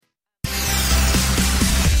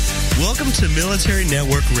Welcome to Military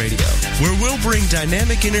Network Radio, where we'll bring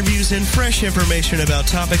dynamic interviews and fresh information about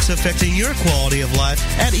topics affecting your quality of life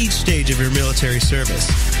at each stage of your military service.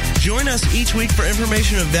 Join us each week for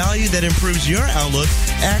information of value that improves your outlook,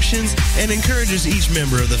 actions, and encourages each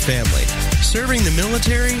member of the family. Serving the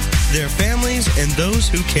military, their families, and those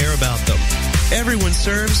who care about them. Everyone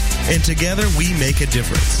serves, and together we make a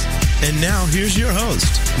difference. And now, here's your host,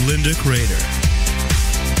 Linda Kreter.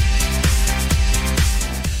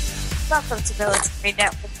 Welcome to Military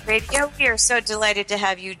Network Radio. We are so delighted to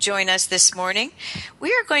have you join us this morning. We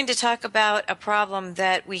are going to talk about a problem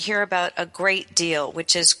that we hear about a great deal,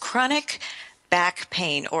 which is chronic back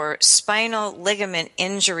pain or spinal ligament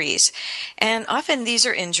injuries. And often these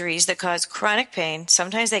are injuries that cause chronic pain.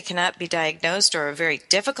 Sometimes they cannot be diagnosed or are very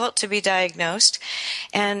difficult to be diagnosed.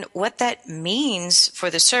 And what that means for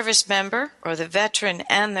the service member or the veteran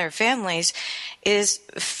and their families is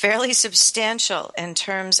fairly substantial in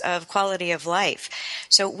terms of quality of life.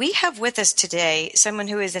 So we have with us today someone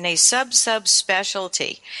who is in a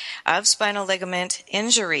sub-specialty of spinal ligament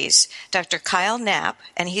injuries, Dr. Kyle Knapp,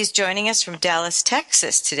 and he's joining us from Dallas,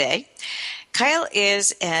 Texas today. Kyle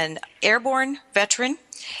is an Airborne veteran,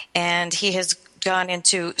 and he has gone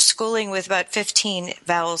into schooling with about 15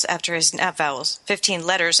 letters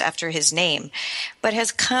after his name, but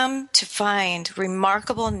has come to find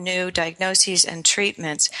remarkable new diagnoses and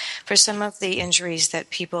treatments for some of the injuries that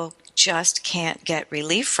people just can't get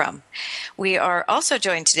relief from. We are also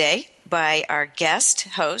joined today by our guest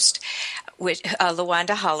host,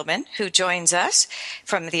 Lawanda Hollison, who joins us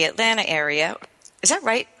from the Atlanta area. Is that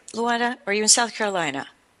right, Lawanda? Or are you in South Carolina?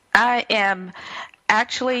 I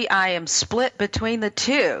am split between the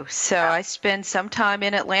two, so I spend some time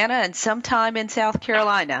in Atlanta and some time in South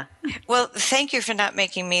Carolina. Well, thank you for not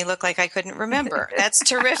making me look like I couldn't remember. That's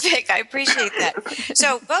terrific. I appreciate that.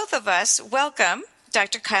 So both of us welcome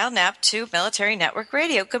Dr. Kyle Knapp to Military Network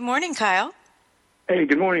Radio. Good morning, Kyle. Hey,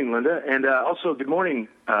 good morning, Linda, and also good morning,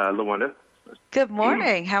 Lawanda. Good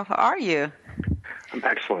morning. How are you? I'm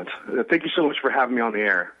excellent. Thank you so much for having me on the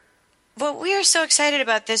air. Well, we are so excited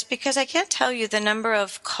about this because I can't tell you the number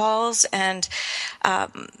of calls and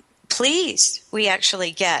pleas we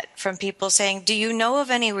actually get from people saying, do you know of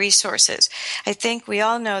any resources? I think we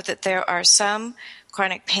all know that there are some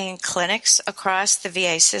chronic pain clinics across the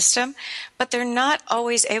VA system, but they're not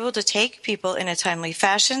always able to take people in a timely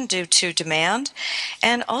fashion due to demand.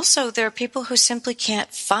 And also there are people who simply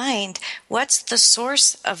can't find what's the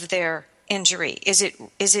source of their injury. Is it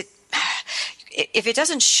if it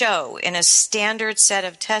doesn't show in a standard set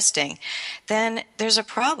of testing, then there's a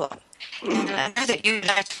problem. And I know that you and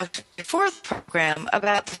I talked before the program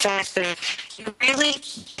about the fact that you really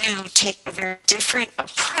do take a very different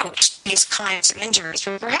approach to these kinds of injuries.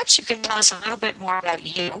 But perhaps you can tell us a little bit more about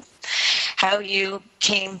you, how you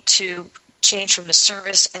came to change from the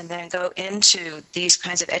service and then go into these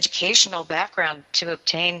kinds of educational background to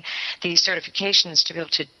obtain these certifications to be able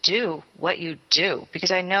to do what you do, because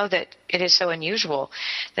I know that it is so unusual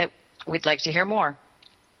that we'd like to hear more.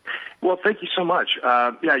 Well, thank you so much.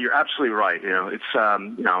 Yeah, you're absolutely right. It's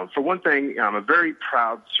for one thing, I'm a very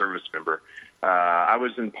proud service member. I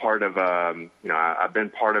was in part of I've been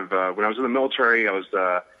part of when I was in the military. I was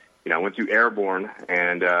I went through Airborne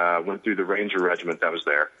and went through the Ranger Regiment that was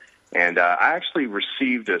there. And I actually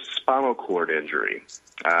received a spinal cord injury.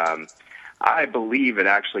 I believe it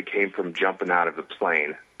actually came from jumping out of the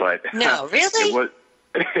plane. But no, really?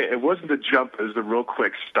 It wasn't the jump. It was the real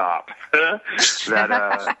quick stop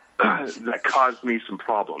that caused me some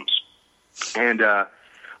problems. And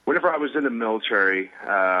whenever I was in the military,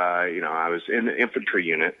 I was in the infantry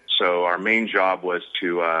unit. So our main job was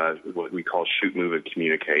to what we call shoot, move, and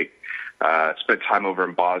communicate. Spent time over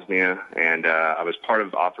in Bosnia, and I was part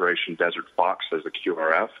of Operation Desert Fox as a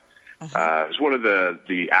QRF. It was one of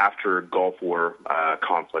the after Gulf War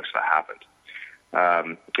conflicts that happened.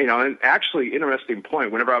 And actually, interesting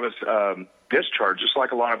point, whenever I was discharged, just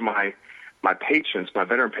like a lot of my patients, my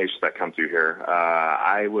veteran patients that come through here,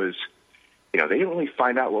 I was, they didn't really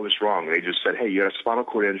find out what was wrong. They just said, hey, you had a spinal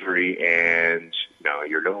cord injury, and,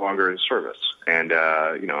 you're no longer in service. And,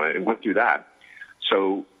 it went through that.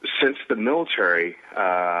 So since the military,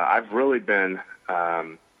 I've really been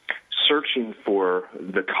searching for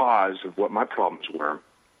the cause of what my problems were,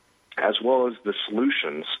 as well as the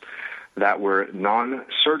solutions that were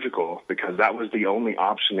non-surgical, because that was the only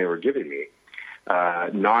option they were giving me.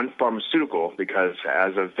 Non-pharmaceutical, because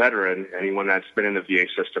as a veteran, anyone that's been in the VA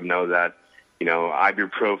system know that,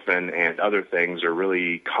 ibuprofen and other things are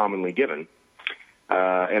really commonly given.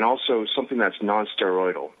 And also something that's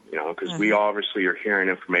non-steroidal, because we obviously are hearing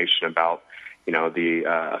information about, the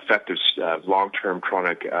effect of long-term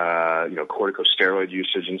chronic, corticosteroid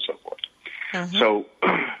usage and so forth. Mm-hmm. So,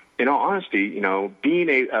 in all honesty, being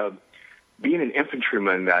an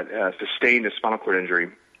infantryman that sustained a spinal cord injury,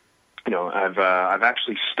 I've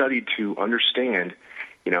actually studied to understand,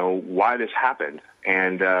 why this happened,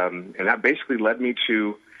 and that basically led me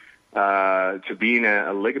to being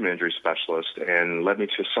a ligament injury specialist, and led me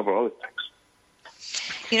to several other things.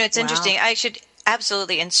 It's interesting. I should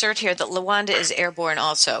absolutely insert here that Lawanda is airborne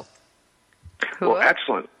also. Well,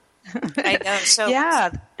 excellent. I know. So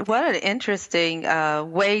yeah, what an interesting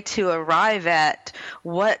way to arrive at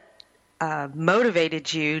what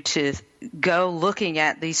motivated you to go looking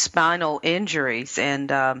at these spinal injuries.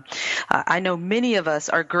 And I know many of us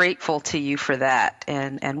are grateful to you for that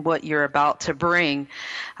and what you're about to bring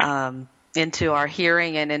into our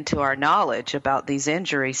hearing and into our knowledge about these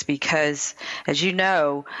injuries, because, as you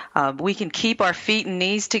know, we can keep our feet and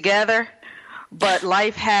knees together, but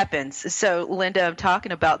life happens. So, Linda, I'm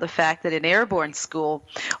talking about the fact that in airborne school,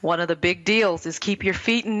 one of the big deals is keep your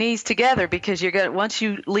feet and knees together, because once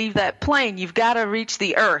you leave that plane, you've got to reach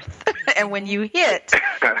the earth. And when you hit,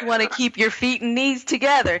 you want to keep your feet and knees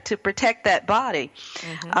together to protect that body.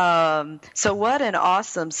 Mm-hmm. So what an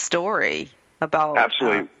awesome story about...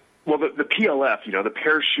 Absolutely. Well, the PLF, the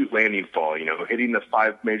parachute landing fall, hitting the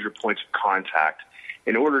 5 major points of contact,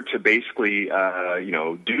 in order to basically,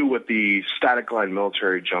 do what the static line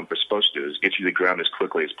military jump is supposed to do, is get you to the ground as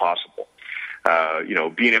quickly as possible.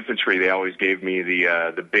 Being infantry, they always gave me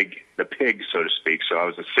the pig, so to speak. So I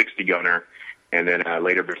was a 60 gunner, and then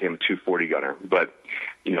later became a 240 gunner. But,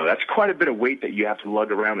 that's quite a bit of weight that you have to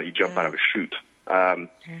lug around that you jump out of a chute.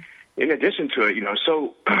 In addition to it,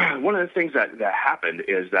 so one of the things that happened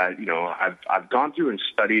is that, I've gone through and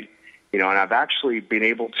studied, and I've actually been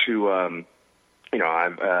able to,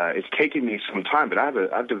 it's taken me some time, but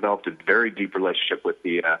I've developed a very deep relationship with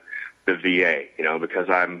the VA, because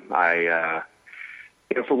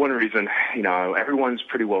for one reason, everyone's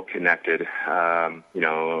pretty well connected.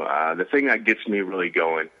 The thing that gets me really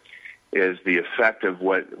going is the effect of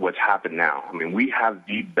what's happened now. I mean, we have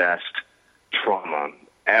the best trauma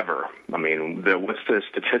ever. I mean, what's the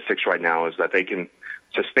statistics right now is that they can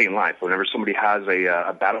sustain life. Whenever somebody has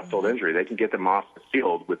a battlefield injury, they can get them off the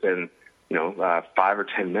field within 5 or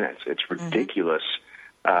 10 minutes. It's ridiculous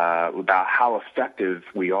about how effective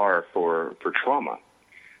we are for trauma.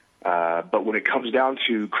 But when it comes down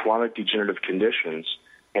to chronic degenerative conditions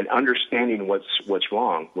and understanding what's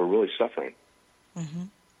wrong, we're really suffering. Mm-hmm.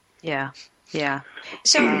 Yeah. Yeah.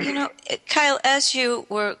 So, Kyle, as you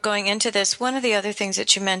were going into this, one of the other things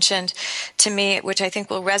that you mentioned to me, which I think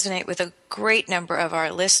will resonate with a great number of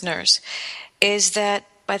our listeners, is that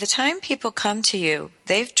by the time people come to you,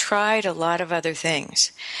 they've tried a lot of other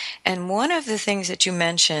things. And one of the things that you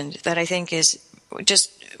mentioned that I think is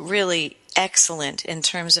just really excellent in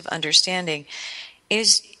terms of understanding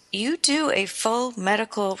is you do a full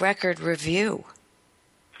medical record review.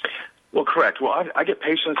 Well, correct. Well, I get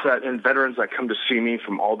patients and veterans that come to see me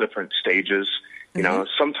from all different stages.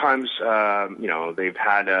 Sometimes, they've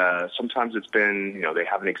had, sometimes it's been, they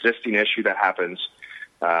have an existing issue that happens.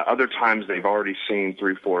 Other times they've already seen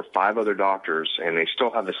 3, 4, 5 other doctors, and they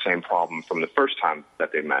still have the same problem from the first time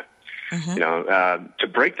that they met. Mm-hmm. To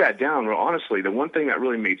break that down, well, honestly, the one thing that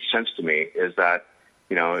really made sense to me is that,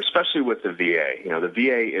 especially with the VA, the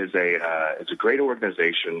VA is a great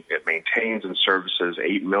organization. It maintains and services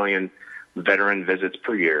 8 million veteran visits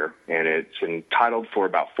per year, and it's entitled for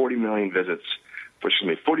about 40 million visits,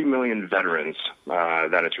 40 million veterans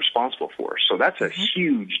that it's responsible for. So that's a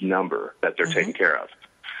huge number that they're taking care of.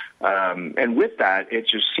 And with that, it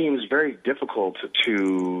just seems very difficult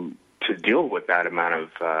to deal with that amount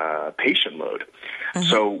of patient load. Mm-hmm.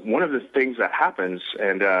 So one of the things that happens,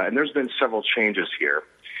 and there's been several changes here,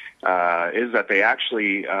 is that they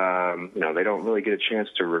actually, they don't really get a chance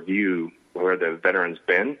to review where the veteran's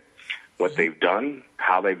been, what they've done,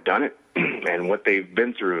 how they've done it, and what they've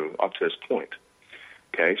been through up to this point.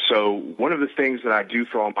 Okay, so one of the things that I do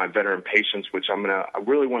for all my veteran patients, which I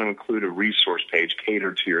really want to include a resource page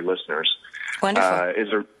catered to your listeners,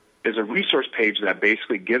 is a resource page that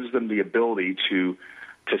basically gives them the ability to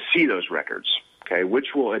see those records. Okay,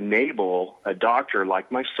 which will enable a doctor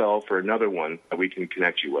like myself or another one that we can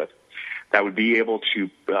connect you with that would be able to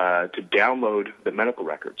download the medical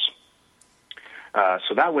records.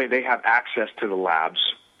 So that way they have access to the labs,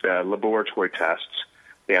 the laboratory tests.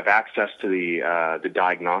 They have access to the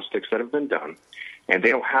diagnostics that have been done, and they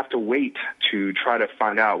don't have to wait to try to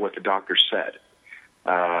find out what the doctor said.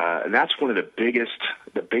 And that's one of the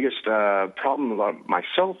biggest problem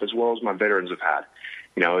myself as well as my veterans have had,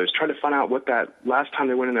 is trying to find out what that last time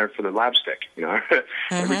they went in there for the lab stick.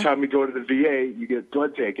 Every time we go to the VA, you get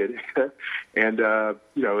blood taken, and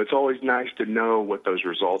it's always nice to know what those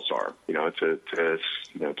results are. To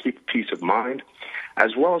keep peace of mind,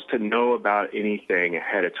 as well as to know about anything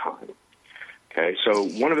ahead of time. Okay, so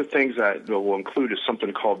one of the things that we'll include is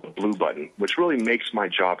something called the blue button, which really makes my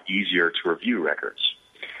job easier to review records.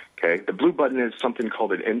 Okay, the blue button is something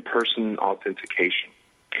called an in-person authentication.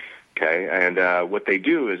 Okay, and what they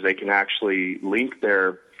do is they can actually link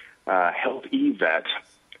their health eVet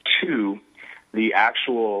to the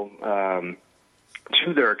actual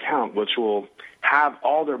to their account, which will have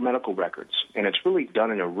all their medical records, and it's really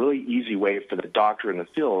done in a really easy way for the doctor in the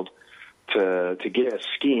field to get a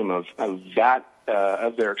scheme of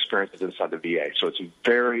their experiences inside the VA. So it's a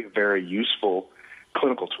very, very useful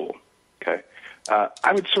clinical tool. Okay,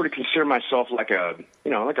 I would sort of consider myself like a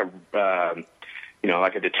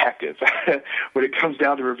detective when it comes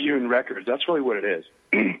down to reviewing records. That's really what it is,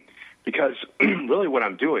 because really what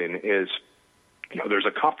I'm doing is, there's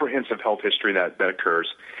a comprehensive health history that occurs,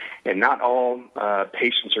 and not all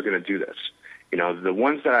patients are going to do this. The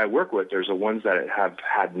ones that I work with, there's the ones that have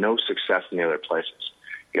had no success in the other places,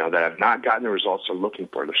 that have not gotten the results they're looking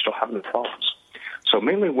for. They're still having the problems. So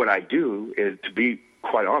mainly what I do is, to be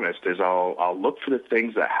quite honest, is I'll look for the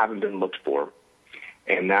things that haven't been looked for,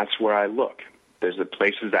 and that's where I look. There's the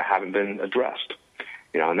places that haven't been addressed.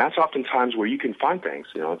 And that's oftentimes where you can find things.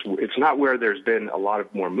 It's not where there's been a lot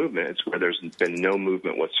of more movement. It's where there's been no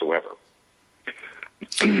movement whatsoever.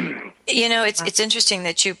 It's interesting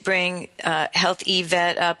that you bring Health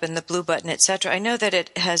eVet up and the blue button, et cetera. I know that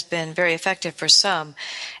it has been very effective for some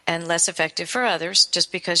and less effective for others,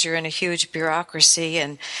 just because you're in a huge bureaucracy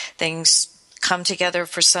and things come together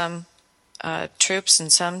for some troops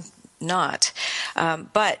and some not.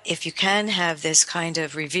 But if you can have this kind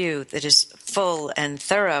of review that is full and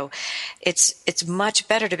thorough, it's much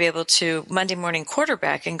better to be able to Monday morning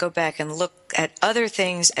quarterback and go back and look at other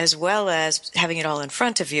things as well as having it all in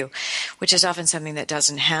front of you, which is often something that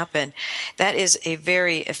doesn't happen. That is a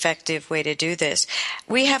very effective way to do this.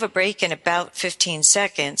 We have a break in about 15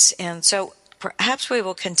 seconds, and so perhaps we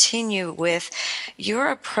will continue with your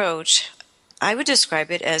approach. I would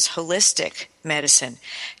describe it as holistic medicine.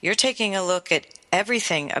 You're taking a look at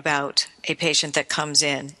everything about a patient that comes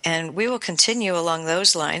in, and we will continue along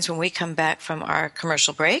those lines when we come back from our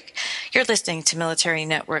commercial break. You're listening to Military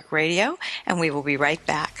Network Radio, and we will be right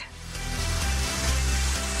back.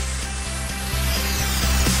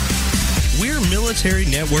 We're Military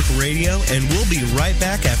Network Radio, and we'll be right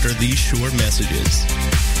back after these short messages.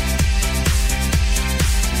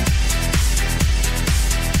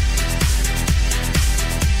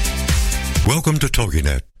 Welcome to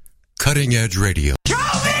TogiNet, Cutting Edge Radio.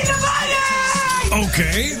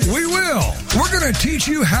 Okay, we will. We're going to teach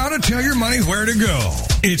you how to tell your money where to go.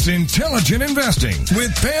 It's Intelligent Investing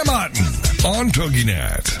with Pam Otten on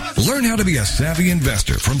TogiNet. Learn how to be a savvy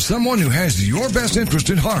investor from someone who has your best interest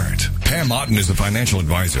at heart. Pam Otten is a financial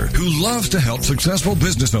advisor who loves to help successful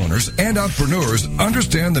business owners and entrepreneurs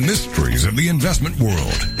understand the mysteries of the investment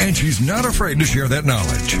world, and she's not afraid to share that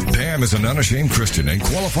knowledge. Pam is an unashamed Christian and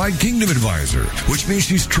qualified kingdom advisor, which means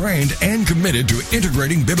she's trained and committed to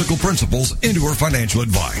integrating biblical principles into her financial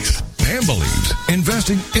advice. Pam believes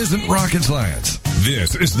investing isn't rocket science.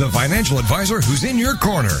 This is the financial advisor who's in your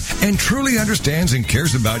corner and truly understands and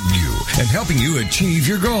cares about you and helping you achieve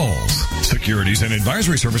your goals. Securities and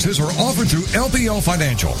advisory services are offered through LPL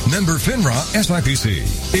Financial, member FINRA SIPC.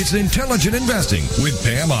 It's Intelligent Investing with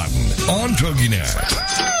Pam Otten on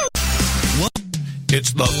TogiNet.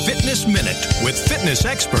 It's the Fitness Minute with fitness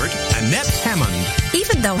expert Annette Hammond.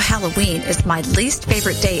 Even though Halloween is my least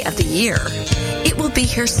favorite day of the year, it will be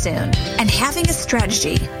here soon, and having a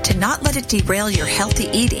strategy to not let it derail your healthy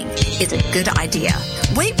eating is a good idea.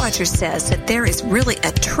 Weight Watchers says that there is really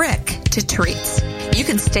a trick to treats. You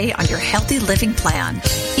can stay on your healthy living plan,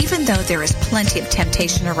 even though there is plenty of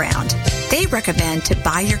temptation around. They recommend to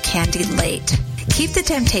buy your candy late. Keep the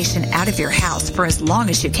temptation out of your house for as long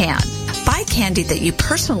as you can. Buy candy that you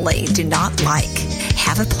personally do not like.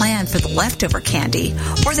 Have a plan for the leftover candy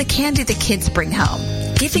or the candy the kids bring home.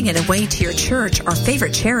 Giving it away to your church or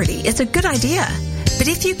favorite charity is a good idea. But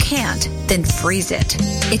if you can't, then freeze it.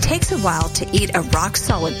 It takes a while to eat a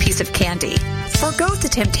rock-solid piece of candy. Forgo the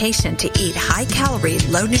temptation to eat high-calorie,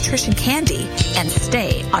 low-nutrition candy and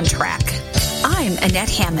stay on track. I'm Annette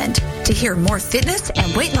Hammond. To hear more fitness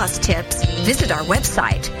and weight loss tips, visit our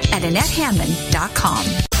website at AnnetteHammond.com.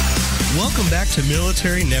 Welcome back to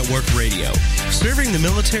Military Network Radio, serving the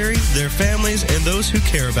military, their families, and those who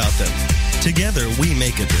care about them. Together, we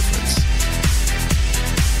make a difference.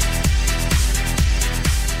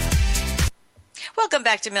 Welcome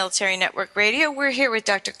back to Military Network Radio. We're here with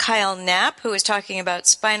Dr. Kyle Knapp, who is talking about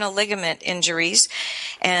spinal ligament injuries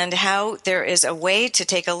and how there is a way to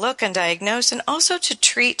take a look and diagnose and also to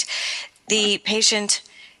treat the patient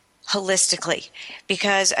holistically,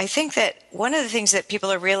 because I think that one of the things that people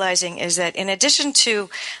are realizing is that in addition to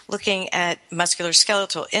looking at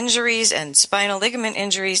musculoskeletal injuries and spinal ligament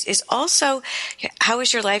injuries is also how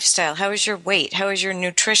is your lifestyle, how is your weight, how is your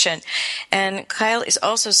nutrition, and Kyle is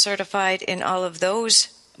also certified in all of those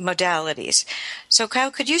modalities. So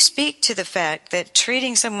Kyle, could you speak to the fact that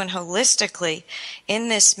treating someone holistically in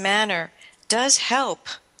this manner does help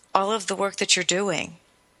all of the work that you're doing?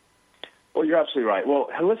 Well, you're absolutely right. Well,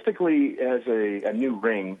 holistically, as a new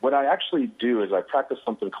ring, what I actually do is I practice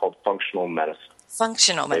something called functional medicine.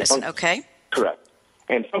 Functional medicine, okay. Correct.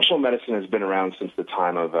 And functional medicine has been around since the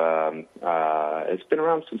time of, it's been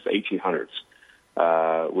around since the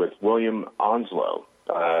 1800s with William Onslow,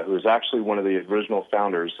 who is actually one of the original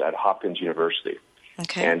founders at Hopkins University.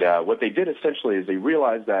 Okay. And what they did essentially is they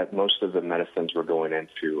realized that most of the medicines were going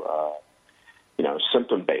into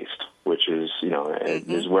symptom-based, which is,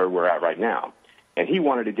 is where we're at right now. And he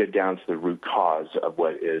wanted to get down to the root cause of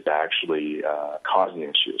what is actually causing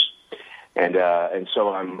issues. And so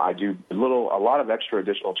I do a lot of extra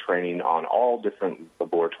additional training on all different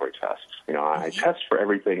laboratory tests. I test for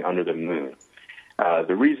everything under the moon.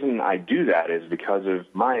 The reason I do that is because of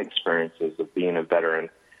my experiences of being a veteran.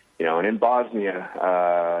 And in Bosnia,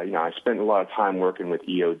 I spent a lot of time working with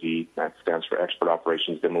EOD, that stands for Expert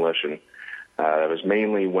Operations Demolition. That was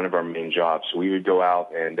mainly one of our main jobs. So we would go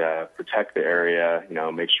out and protect the area,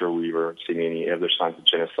 make sure we were seeing any other signs of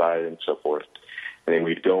genocide and so forth. And then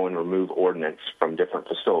we'd go and remove ordnance from different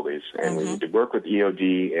facilities. And we would work with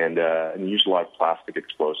EOD and use a lot of plastic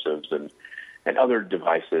explosives and other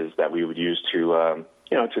devices that we would use to,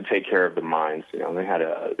 to take care of the mines.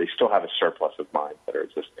 They still have a surplus of mines that are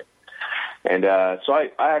existing. And so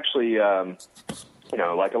I actually,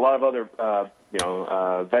 like a lot of other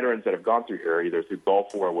veterans that have gone through here, either through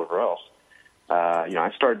Gulf War or wherever else,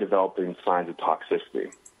 I started developing signs of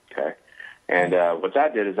toxicity, okay? And what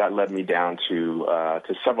that did is that led me down to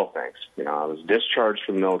several things. I was discharged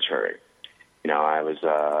from the military. I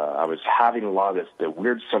was having a lot of the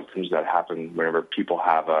weird symptoms that happen whenever people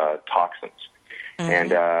have toxins.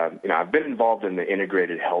 And, I've been involved in the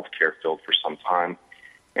integrated healthcare field for some time.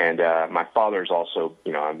 And my father's also,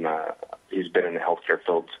 he's been in the healthcare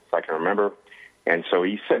field since I can remember. And so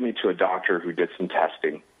he sent me to a doctor who did some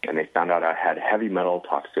testing, and they found out I had heavy metal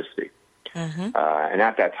toxicity. And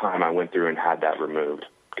at that time, I went through and had that removed.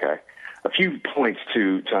 Okay, a few points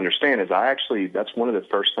to understand is that's one of the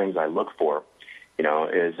first things I look for.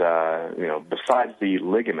 Is besides the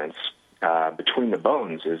ligaments between the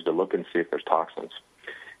bones, is to look and see if there's toxins.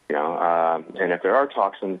 And if there are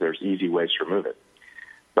toxins, there's easy ways to remove it.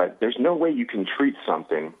 But there's no way you can treat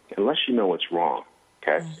something unless you know what's wrong.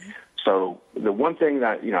 Okay. So the one thing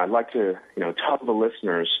that, I'd like to, tell the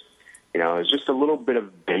listeners, is just a little bit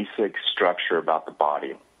of basic structure about the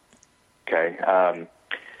body. Okay.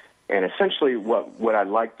 And essentially what I'd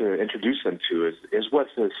like to introduce them to is what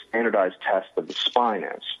the standardized test of the spine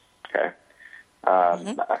is. Okay.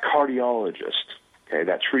 A cardiologist, okay,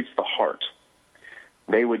 that treats the heart,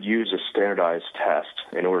 they would use a standardized test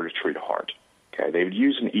in order to treat a heart. Okay. They would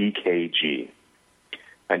use an EKG.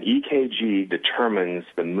 An EKG determines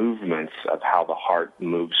the movements of how the heart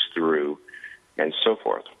moves through and so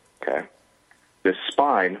forth, okay? The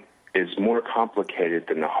spine is more complicated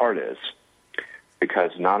than the heart is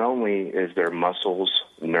because not only is there muscles,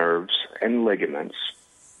 nerves, and ligaments,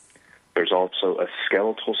 there's also a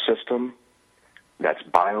skeletal system that's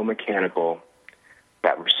biomechanical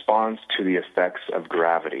that responds to the effects of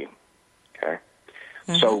gravity, okay?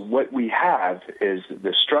 So what we have is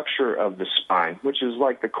the structure of the spine, which is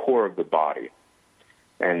like the core of the body.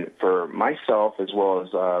 And for myself, as well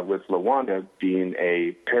as with Lawanda, being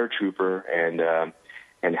a paratrooper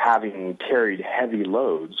and having carried heavy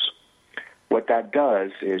loads, what that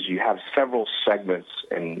does is you have several segments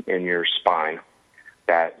in your spine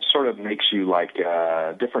that sort of makes you like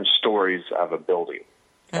different stories of a building.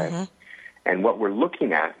 Okay? And what we're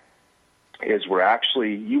looking at is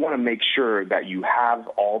you want to make sure that you have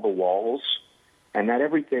all the walls and that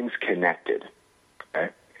everything's connected, okay?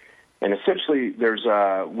 And essentially, there's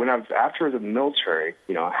after the military,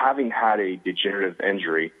 having had a degenerative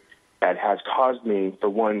injury that has caused me, for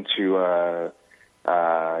one, to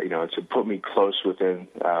put me close within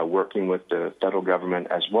working with the federal government,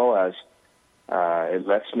 as well as it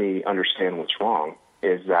lets me understand what's wrong,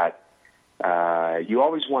 is that you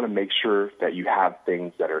always want to make sure that you have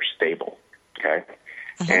things that are stable. Okay,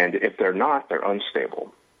 and if they're not, they're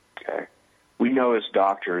unstable. Okay, we know as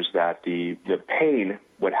doctors that the pain,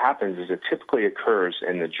 what happens is it typically occurs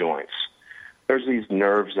in the joints. There's these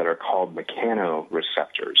nerves that are called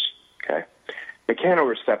mechanoreceptors, okay?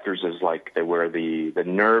 Mechanoreceptors is like where the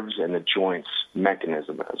nerves and the joints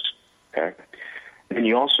mechanism is, okay? And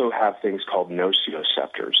you also have things called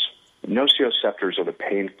nociceptors. Nociceptors are the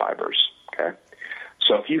pain fibers, okay?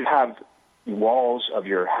 So if you have walls of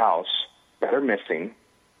your house that are missing,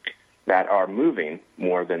 that are moving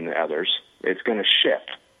more than the others, it's going to shift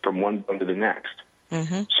from one bone to the next.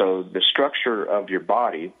 Mm-hmm. So the structure of your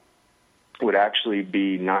body would actually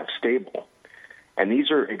be not stable. And these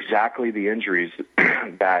are exactly the injuries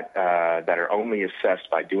that are only assessed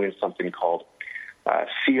by doing something called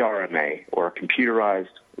CRMA, or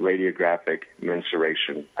Computerized Radiographic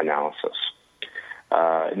Mensuration Analysis.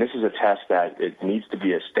 And this is a test that it needs to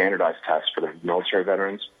be a standardized test for the military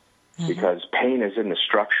veterans, because pain is in the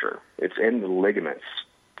structure. It's in the ligaments.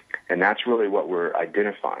 And that's really what we're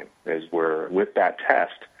identifying, is we're, with that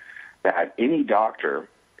test, that any doctor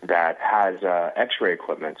that has X-ray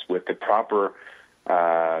equipment with the proper,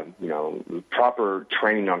 proper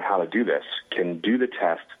training on how to do this can do the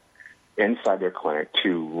test inside their clinic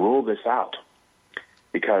to rule this out,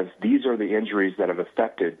 because these are the injuries that have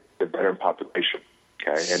affected the veteran population.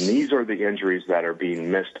 Okay, and these are the injuries that are being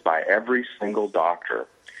missed by every single doctor,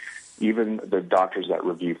 even the doctors that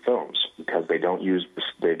review films, because they don't use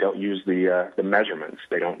the measurements.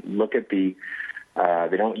 They don't look at they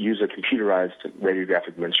don't use a computerized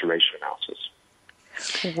radiographic mensuration analysis.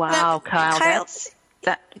 Wow, now, Kyle,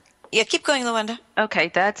 yeah, keep going, Lawanda. Okay,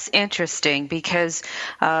 that's interesting, because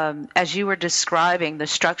as you were describing the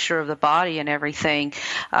structure of the body and everything,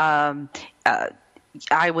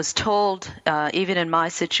 I was told, even in my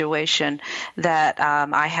situation, that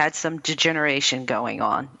I had some degeneration going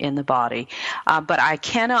on in the body. But I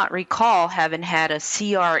cannot recall having had a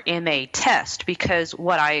CRMA test, because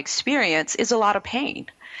what I experience is a lot of pain.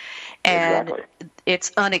 And exactly.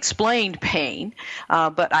 It's unexplained pain,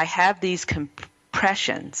 but I have these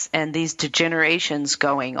compressions and these degenerations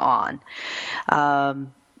going on.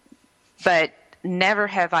 But never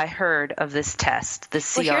have I heard of this test, the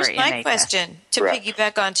CRMA test. Well, here's my question to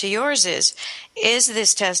piggyback onto yours is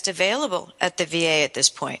this test available at the VA at this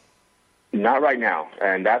point? Not right now.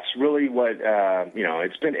 And that's really what,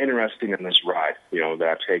 it's been interesting in this ride, that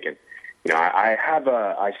I've taken.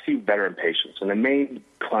 I see veteran patients, and the main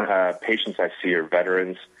patients I see are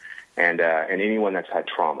veterans and anyone that's had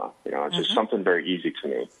trauma. It's just something very easy to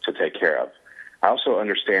me to take care of. I also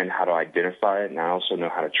understand how to identify it, and I also know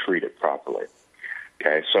how to treat it properly.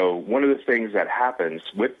 Okay, so one of the things that happens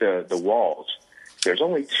with the walls, there's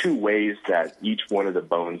only two ways that each one of the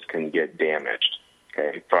bones can get damaged.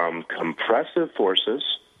 Okay, from compressive forces,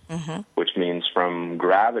 which means from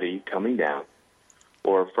gravity coming down,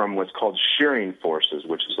 or from what's called shearing forces,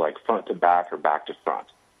 which is like front to back or back to front.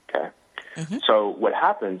 Okay, so what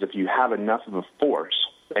happens if you have enough of a force,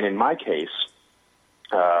 and in my case,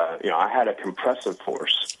 I had a compressive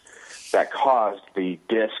force that caused the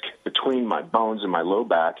disc between my bones and my low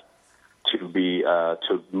back to be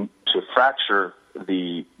to fracture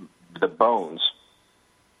the bones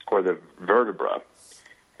or the vertebra.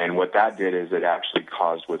 And what that did is it actually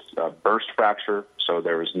caused with a burst fracture, so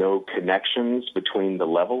there was no connections between the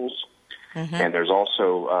levels. And there's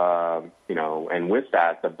also, and with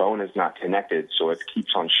that, the bone is not connected, so it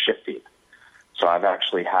keeps on shifting. So I've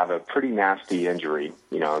actually have a pretty nasty injury,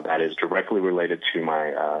 that is directly related to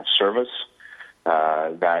my service.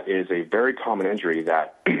 That is a very common injury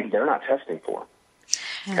that they're not testing for.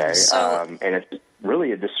 Okay, and it's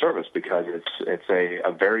really a disservice, because it's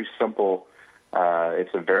a very simple,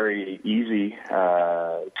 it's a very easy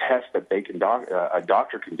test that they can a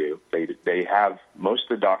doctor can do. They have, most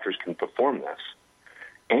of the doctors can perform this,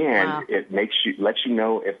 and it lets you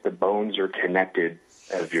know if the bones are connected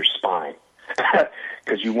of your spine.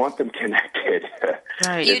 Because you want them connected.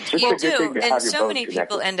 Right. You do, and so many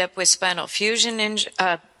people end up with spinal fusion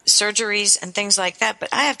surgeries and things like that. But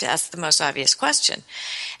I have to ask the most obvious question.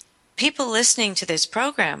 People listening to this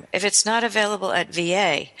program, if it's not available at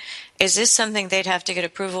VA, is this something they'd have to get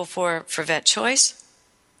approval for Vet Choice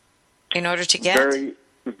in order to get? Very,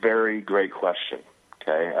 very great question.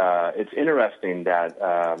 Okay, it's interesting that,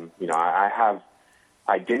 I have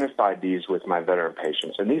identified these with my veteran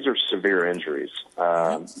patients, and these are severe injuries,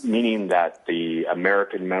 meaning that the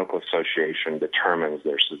American Medical Association determines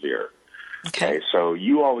they're severe. Okay, so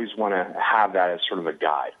you always want to have that as sort of a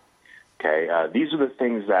guide. Okay, these are the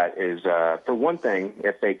things that is, for one thing,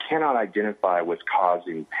 if they cannot identify what's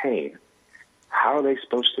causing pain, how are they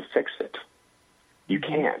supposed to fix it? You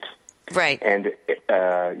can't. Right. And,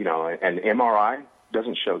 an MRI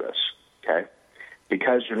doesn't show this. okay?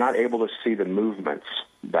 Because you're not able to see the movements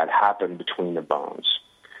that happen between the bones,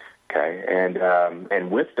 okay?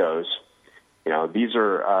 And with those, these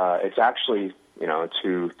are, it's actually,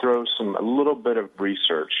 to throw a little bit of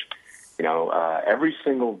research, every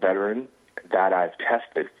single veteran that I've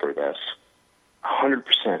tested for this,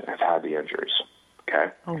 100% have had the injuries,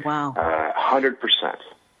 okay? Oh, wow. 100%.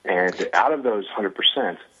 And out of those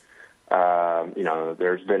 100%,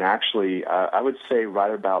 there's been actually, I would say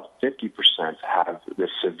right about 50% have the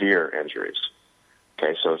severe injuries.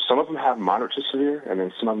 Okay, so some of them have moderate to severe, and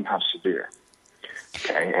then some of them have severe.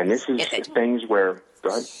 Okay, and this is things where,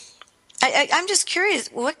 go ahead. I'm just curious,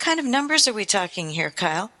 what kind of numbers are we talking here,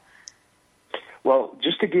 Kyle? Well,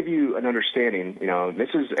 just to give you an understanding, this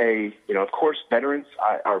is of course, veterans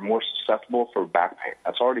are more susceptible for back pain.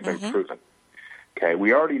 That's already been proven. Okay,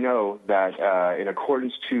 we already know that in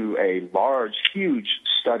accordance to a large, huge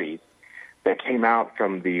study that came out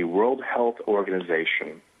from the World Health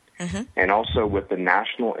Organization and also with the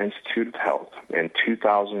National Institute of Health in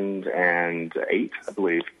 2008, I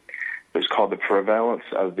believe, it was called the prevalence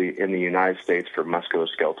in the United States for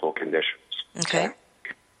musculoskeletal conditions. Okay.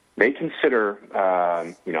 They consider,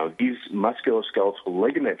 these musculoskeletal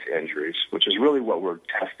ligament injuries, which is really what we're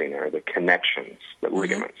testing there, the connections, the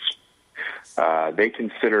ligaments. They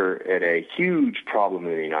consider it a huge problem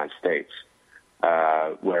in the United States,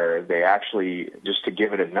 where they actually, just to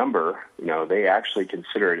give it a number, they actually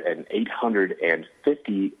consider it an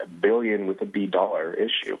 $850 billion with a B dollar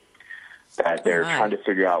issue that they're trying to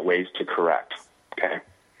figure out ways to correct. Okay,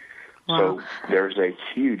 so there's a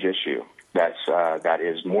huge issue that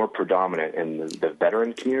is more predominant in the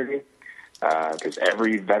veteran community, because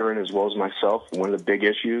every veteran, as well as myself, one of the big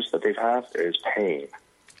issues that they have is pain.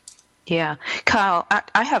 Yeah. Kyle,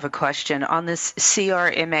 I have a question on this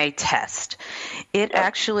CRMA test. It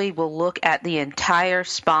actually will look at the entire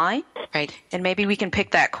spine, right? And maybe we can pick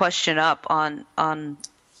that question up on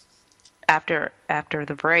after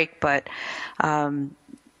the break. But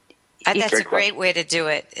that's a great way to do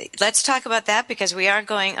it. Let's talk about that because we are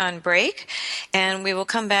going on break, and we will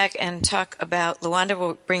come back and talk about Lawanda.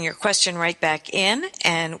 We'll bring your question right back in,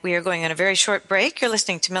 and we are going on a very short break. You're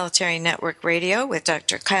listening to Military Network Radio with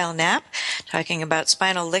Dr. Kyle Knapp, talking about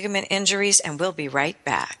spinal ligament injuries, and we'll be right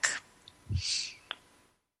back.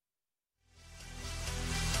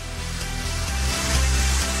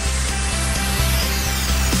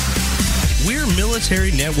 We're Military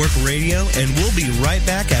Network Radio, and we'll be right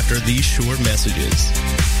back after these short messages.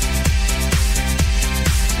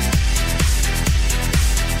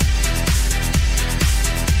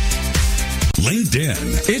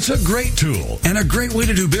 LinkedIn. It's a great tool and a great way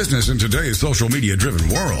to do business in today's social media-driven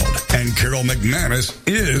world. And Carol McManus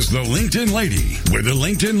is the LinkedIn Lady with the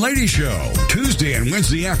LinkedIn Lady Show, Tuesday and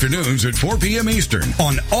Wednesday afternoons at 4 p.m. Eastern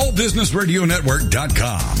on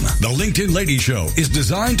allbusinessradionetwork.com. The LinkedIn Lady Show is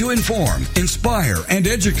designed to inform, inspire, and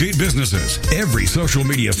educate businesses. Every social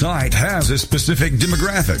media site has a specific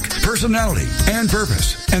demographic, personality, and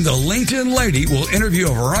purpose. And the LinkedIn Lady will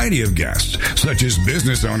interview a variety of guests, such as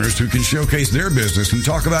business owners who can showcase their business and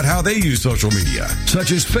talk about how they use social media,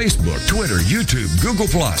 such as Facebook, Twitter, YouTube, Google+,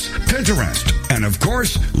 Pinterest, and of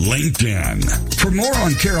course, LinkedIn. For more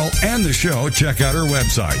on Carol and the show, check out her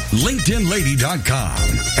website,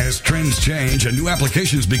 LinkedInLady.com. As trends change and new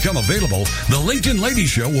applications become available, the LinkedIn Lady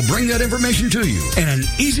Show will bring that information to you in an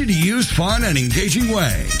easy-to-use, fun, and engaging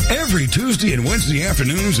way. Every Tuesday and Wednesday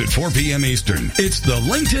afternoons at 4 p.m. Eastern, it's the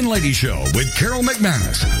LinkedIn Lady Show with Carol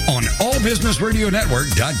McManus on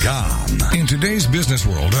allbusinessradionetwork.com. In today's business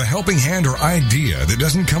world, a helping hand or idea that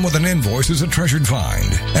doesn't come with an invoice is a treasured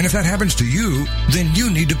find. And if that happens to you, then you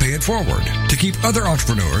need to pay it forward to keep other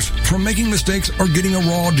entrepreneurs from making mistakes or getting a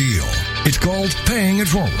raw deal. It's called Paying It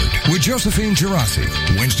Forward with Josephine Girassi,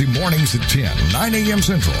 Wednesday mornings at 9 a.m.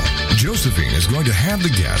 Central. Josephine is going to have the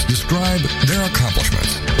guests describe their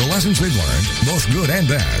accomplishments, the lessons they've learned, both good and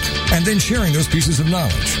bad, and then sharing those pieces of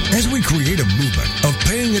knowledge as we create a movement of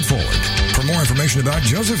paying it forward. For more information about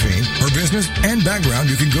Josephine, her business, and background,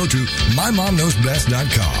 you can go to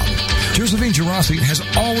mymomknowsbest.com. Josephine Girassi has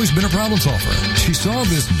always been a problem solver. She saw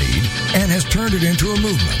this need and has turned it into a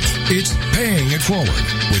movement. It's Paying It Forward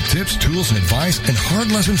with tips, tools, and advice and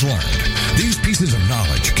hard lessons learned. These pieces of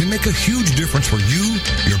knowledge can make a huge difference for you,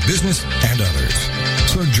 your business, and others.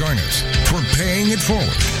 So join us for Paying It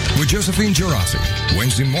Forward with Josephine Girassi,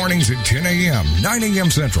 Wednesday mornings at 10 a.m., 9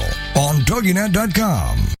 a.m. Central on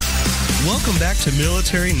TogiNet.com. Welcome back to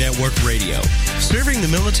Military Network Radio, serving the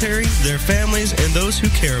military, their families, and those who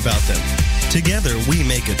care about them. Together, we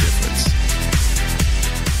make a difference.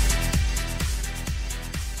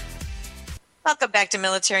 Welcome back to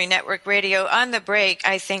Military Network Radio. On the break,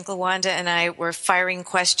 I think Lawanda and I were firing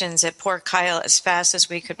questions at poor Kyle as fast as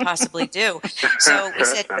we could possibly do. So we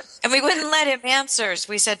said, and we wouldn't let him answer.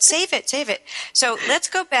 So we said, save it. So let's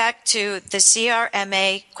go back to the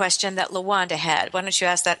CRMA question that Lawanda had. Why don't you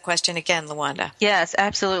ask that question again, Lawanda? Yes,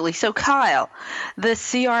 absolutely. So Kyle, the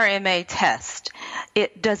CRMA test,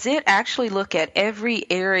 does it actually look at every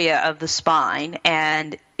area of the spine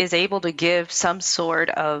and is able to give some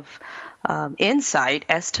sort of insight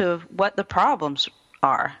as to what the problems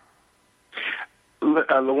are?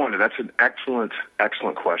 Lawanda, that's an excellent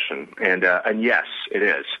question, and yes, it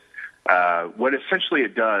is. What essentially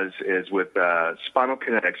it does is with Spinal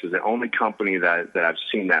Kinetics is the only company that I've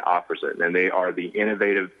seen that offers it, and they are the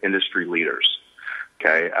innovative industry leaders.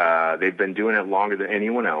 Okay, they've been doing it longer than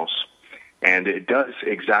anyone else, and it does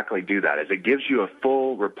exactly do that. Is it gives you a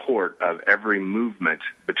full report of every movement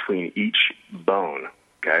between each bone.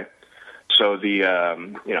 Okay. So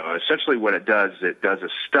essentially what it does a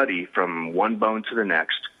study from one bone to the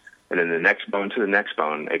next, and then the next bone to the next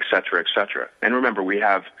bone, et cetera, et cetera. And remember, we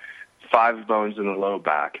have 5 bones in the low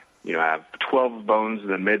back. You have 12 bones in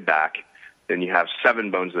the mid back. Then you have 7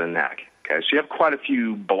 bones in the neck. Okay, so you have quite a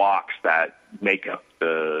few blocks that make up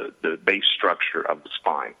the base structure of the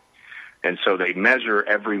spine. And so they measure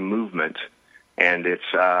every movement. And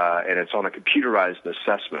it's on a computerized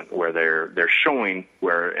assessment where they're showing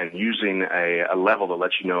and using a level to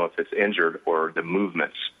let you know if it's injured or the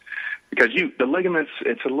movements. Because the ligaments,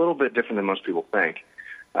 it's a little bit different than most people think.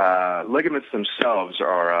 Ligaments themselves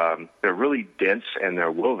they're really dense and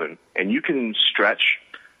they're woven, and you can stretch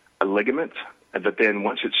a ligament, but then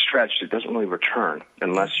once it's stretched, it doesn't really return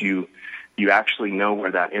unless you actually know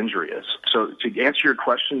where that injury is. So to answer your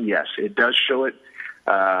question, yes, it does show it.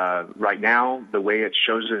 Right now, the way it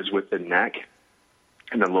shows it is with the neck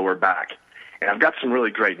and the lower back. And I've got some really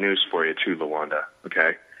great news for you too, Lawanda.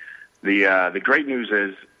 Okay, the great news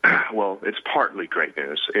is, well, it's partly great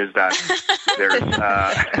news, is that there's.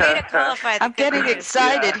 I'm getting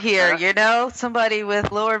excited here. You know, somebody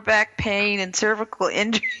with lower back pain and cervical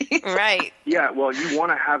injury. Right. Yeah. Well, you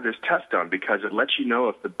want to have this test done because it lets you know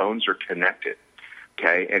if the bones are connected.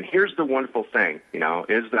 Okay. And here's the wonderful thing,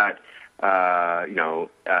 is that.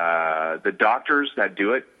 The doctors that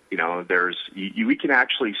do it, we can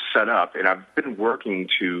actually set up, and I've been working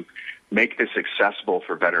to make this accessible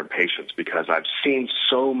for veteran patients because I've seen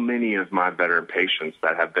so many of my veteran patients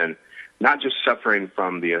that have been not just suffering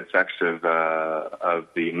from the effects of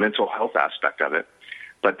the mental health aspect of it,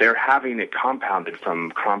 but they're having it compounded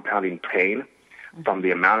from compounding pain, from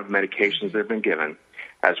the amount of medications they've been given,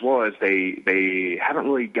 as well as they haven't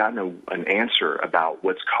really gotten an answer about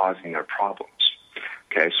what's causing their problems.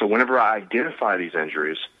 Okay, so whenever I identify these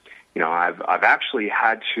injuries, I've actually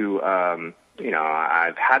had to,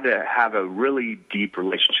 I've had to have a really deep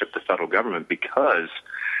relationship with the federal government because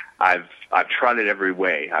I've tried it every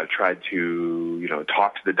way. I've tried to,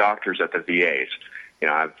 talk to the doctors at the VAs.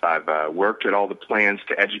 I've worked at all the plans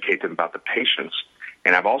to educate them about the patients.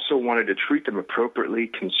 And I've also wanted to treat them appropriately,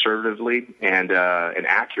 conservatively, and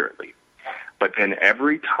accurately. But then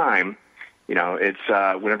every time, it's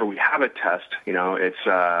whenever we have a test, it's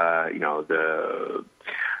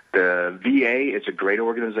the VA is a great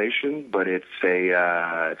organization, but it's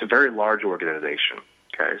a very large organization.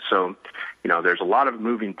 Okay, so there's a lot of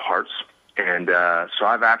moving parts, and so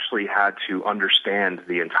I've actually had to understand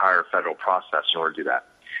the entire federal process in order to do that.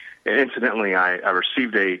 And incidentally, I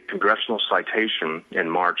received a congressional citation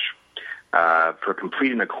in March for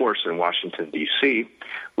completing a course in Washington, D.C.,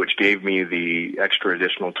 which gave me the extra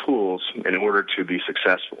additional tools in order to be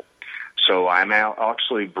successful. So I'm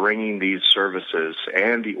actually bringing these services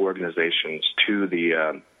and the organizations to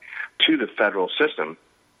the federal system,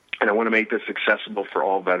 and I want to make this accessible for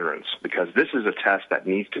all veterans because this is a test that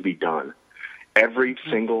needs to be done. Every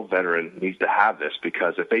single veteran needs to have this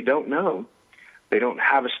because if they don't know, they don't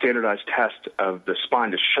have a standardized test of the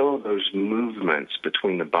spine to show those movements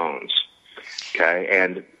between the bones. Okay,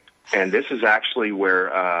 and this is actually where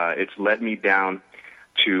it's led me down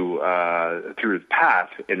to through the path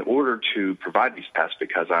in order to provide these tests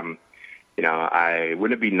because wouldn't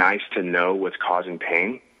it be nice to know what's causing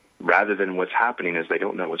pain rather than what's happening is they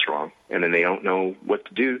don't know what's wrong and then they don't know what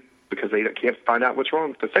to do because they can't find out what's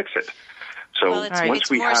wrong to fix it. So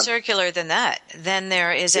it's more circular than that. Then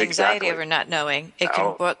there is anxiety over not knowing. It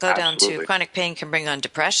can go down to chronic pain, can bring on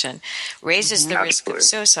depression, raises the risk of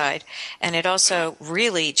suicide, and it also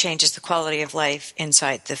really changes the quality of life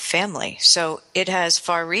inside the family. So it has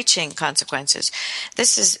far-reaching consequences.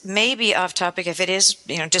 This is maybe off topic. If it is,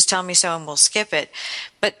 just tell me so and we'll skip it.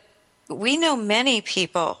 But we know many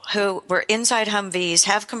people who were inside Humvees,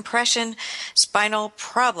 have compression spinal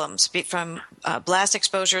problems from blast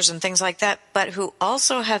exposures and things like that, but who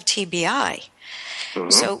also have TBI. Mm-hmm.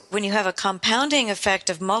 So when you have a compounding effect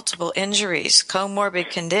of multiple injuries, comorbid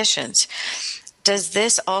conditions, does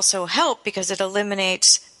this also help because it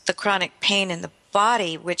eliminates the chronic pain in the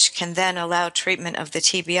body, which can then allow treatment of the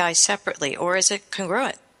TBI separately, or is it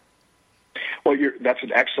congruent? Well, that's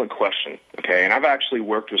an excellent question, okay? And I've actually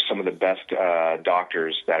worked with some of the best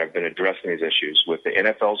doctors that have been addressing these issues with the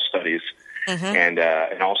NFL studies, mm-hmm.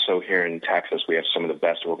 and also here in Texas, we have some of the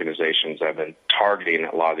best organizations that have been targeting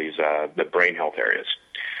a lot of these the brain health areas.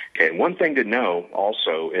 Okay, and one thing to know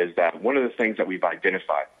also is that one of the things that we've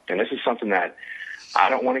identified, and this is something that I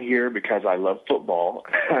don't want to hear because I love football,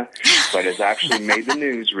 but has actually made the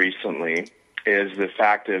news recently, is the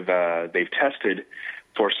fact of they've tested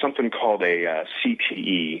for something called a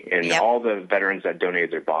CTE in yep. all the veterans that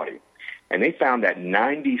donated their body. And they found that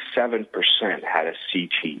 97% had a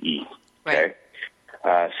CTE. Okay?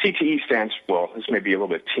 Right. CTE stands, well, this may be a little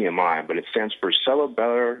bit TMI, but it stands for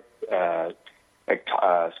cerebellar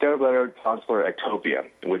tonsillar ectopia,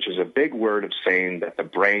 which is a big word of saying that the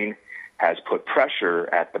brain has put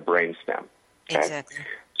pressure at the brainstem. Okay? Exactly.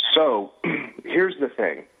 So here's the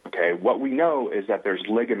thing, okay? What we know is that there's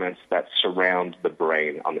ligaments that surround the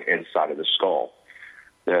brain on the inside of the skull.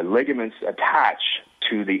 The ligaments attach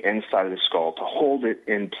to the inside of the skull to hold it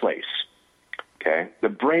in place, okay? The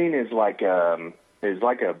brain is like a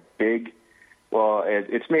big, well,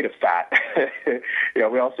 it's made of fat. You know,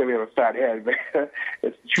 we all say we have a fat head, but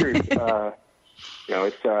it's the truth. You know,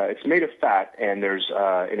 it's made of fat, and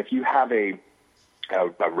and if you have a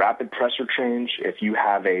rapid pressure change, if you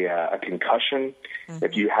have a concussion, mm-hmm.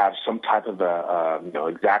 if you have some type of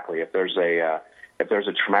if there's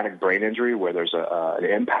a traumatic brain injury where there's an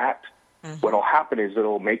impact, mm-hmm. what'll happen is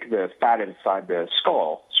it'll make the fat inside the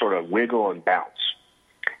skull sort of wiggle and bounce.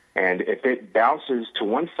 And if it bounces to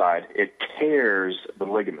one side, it tears the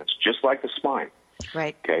ligaments, just like the spine.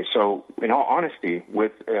 Right. Okay, so in all honesty,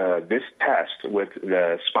 with this test, with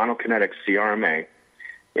the Spinal Kinetics CRMA,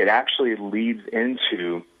 it actually leads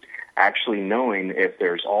into actually knowing if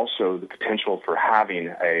there's also the potential for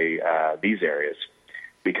having these areas,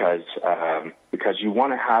 because you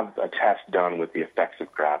want to have a test done with the effects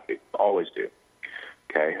of gravity. Always do.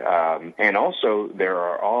 Okay, and also there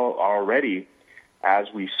are already, as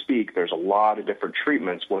we speak, there's a lot of different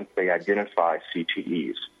treatments once they identify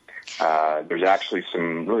CTEs. There's actually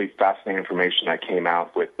some really fascinating information that came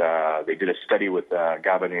out with, they did a study with a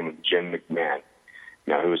guy by the name of Jim McMahon,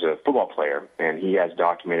 who was a football player, and he has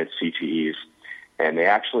documented CTEs, and they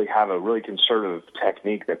actually have a really conservative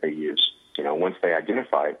technique that they use, once they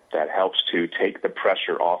identify it, that helps to take the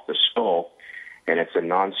pressure off the skull, and it's a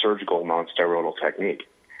non-surgical, non-steroidal technique.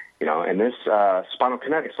 And this Spinal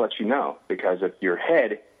Kinetics lets you know, because if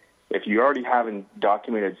you already haven't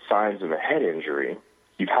documented signs of a head injury,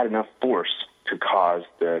 you've had enough force to cause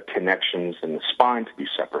the connections in the spine to be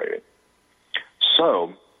separated.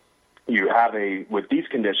 So you have with these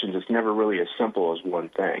conditions, it's never really as simple as one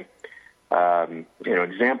thing.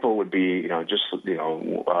 Example would be,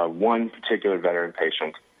 one particular veteran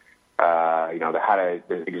patient, that had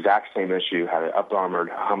the exact same issue, had an up-armored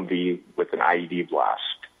Humvee with an IED blast.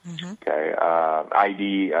 Mm-hmm. Okay,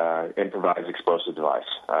 IED, improvised explosive device.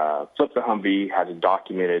 Flipped the Humvee, had a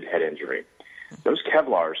documented head injury. Those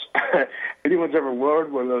Kevlars, anyone's ever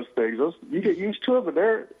worn one of those things, you get used to it, but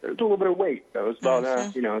there's a little bit of weight. It's about,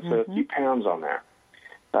 it's mm-hmm. a few pounds on there.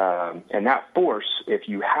 And that force, if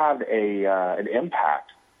you have an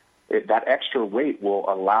impact, that extra weight will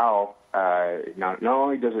allow, not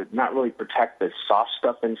only does it not really protect the soft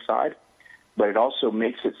stuff inside, but it also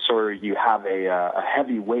makes it so you have a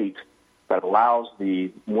heavy weight that allows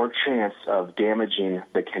the more chance of damaging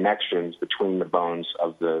the connections between the bones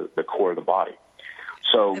of the core of the body.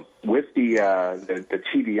 So with the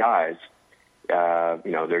TBIs,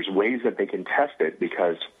 there's ways that they can test it,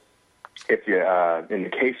 because if you, in the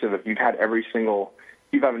case of if you've had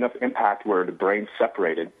you've had enough impact where the brain's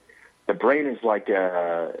separated, the brain is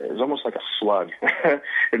it's almost like a slug.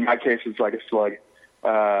 In my case, it's like a slug.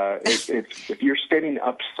 If you're standing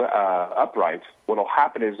upright, what'll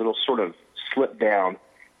happen is it'll sort of slip down,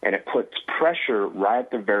 and it puts pressure right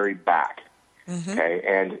at the very back. Mm-hmm. Okay,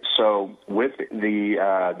 and so with the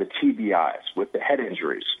TBIs, with the head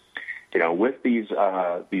injuries, with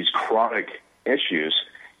these chronic issues,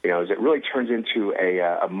 is it really turns into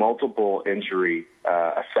a multiple injury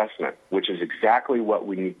assessment, which is exactly what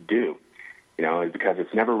we need to do. Because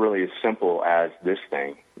it's never really as simple as this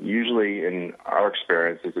thing. Usually, in our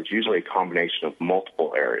experience, it's usually a combination of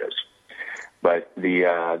multiple areas. But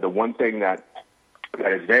the one thing that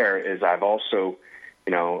is there is I've also,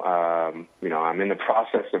 I'm in the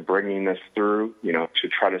process of bringing this through, to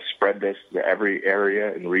try to spread this to every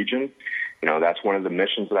area and region. That's one of the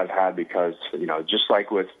missions that I've had because, just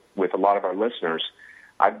like with a lot of our listeners,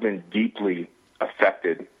 I've been deeply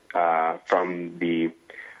affected from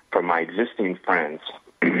my existing friends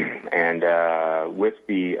and with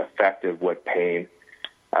the effect of what pain,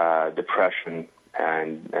 depression,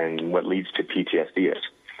 and what leads to PTSD is.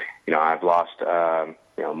 I've lost,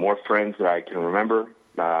 more friends that I can remember,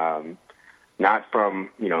 not from,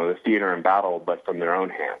 the theater and battle, but from their own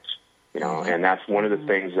hands, and that's one of the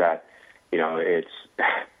things that,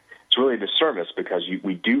 it's really a disservice because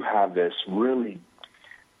we do have this really,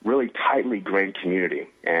 really tightly grained community,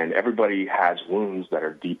 and everybody has wounds that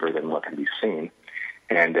are deeper than what can be seen,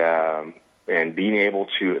 and being able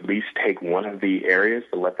to at least take one of the areas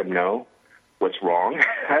to let them know what's wrong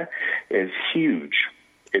is huge.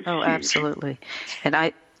 It's huge. Absolutely. And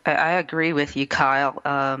I agree with you,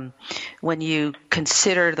 Kyle. When you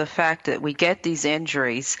consider the fact that we get these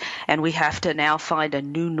injuries and we have to now find a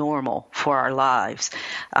new normal for our lives,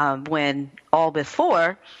 when all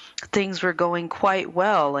before things were going quite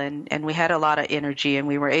well and we had a lot of energy and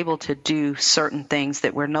we were able to do certain things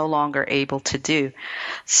that we're no longer able to do.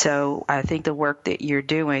 So I think the work that you're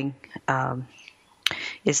doing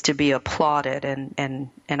is to be applauded, and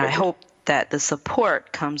I hope that the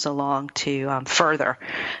support comes along to further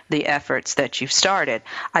the efforts that you've started.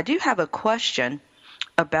 I do have a question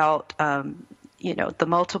about, the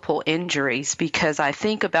multiple injuries, because I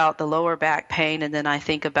think about the lower back pain and then I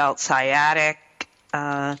think about sciatic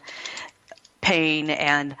pain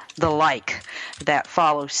and the like that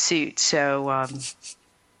follow suit. So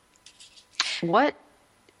what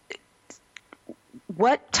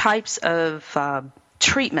types of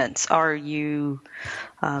treatments are you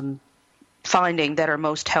finding that are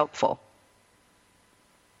most helpful?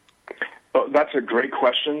 Well, that's a great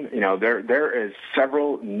question. There is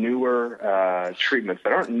several newer treatments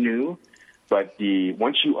that aren't new, but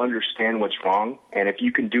once you understand what's wrong, and if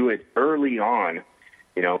you can do it early on,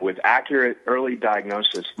 with accurate early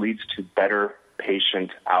diagnosis, leads to better patient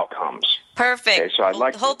outcomes. Perfect. Okay, so I'd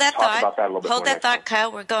like to talk about that a little bit more. Hold that thought,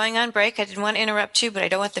 Kyle. We're going on break. I didn't want to interrupt you, but I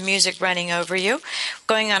don't want the music running over you.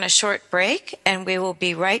 Going on a short break, and we will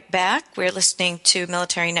be right back. We're listening to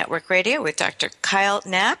Military Network Radio with Dr. Kyle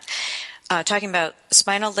Knapp, talking about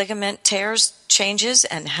spinal ligament tears, changes,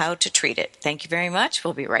 and how to treat it. Thank you very much.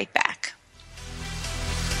 We'll be right back.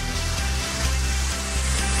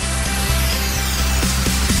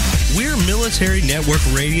 We're Military Network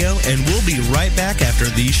Radio, and we'll be right back after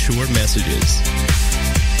these short messages.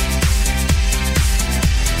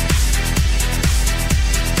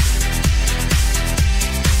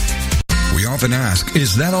 We often ask,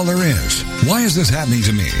 is that all there is? Why is this happening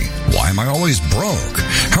to me? Why am I always broke?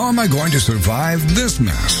 How am I going to survive this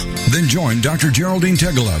mess? Then join Dr. Geraldine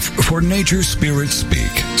Tegeloff for Nature Spirit Speak,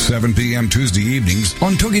 7 p.m. Tuesday evenings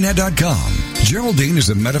on TogiNet.com. Geraldine is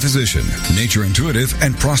a metaphysician, nature intuitive,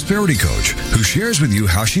 and prosperity coach who shares with you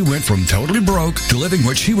how she went from totally broke to living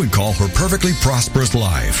what she would call her perfectly prosperous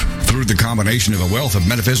life. Through the combination of a wealth of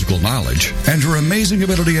metaphysical knowledge and her amazing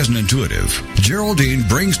ability as an intuitive, Geraldine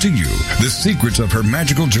brings to you the secrets of her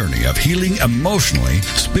magical journey of healing emotionally,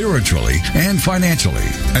 spiritually, and financially.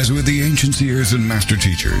 As with the ancient seers and master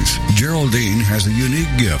teachers, Geraldine has a unique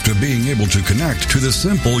gift of being able to connect to the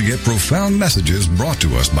simple yet profound messages brought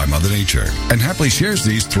to us by Mother Nature, and happily shares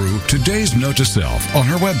these through today's note to self on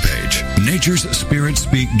her webpage,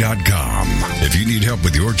 naturespiritspeak.com. If you need help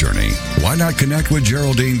with your journey, why not connect with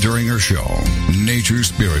Geraldine during her show, Nature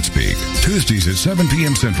Spirit Speak, Tuesdays at 7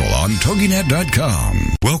 p.m. Central on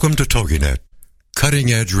TogiNet.com. Welcome to TogiNet,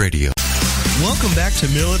 Cutting Edge Radio. Welcome back to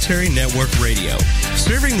Military Network Radio,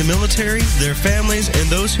 serving the military, their families, and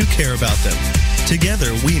those who care about them.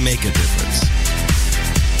 Together, we make a difference.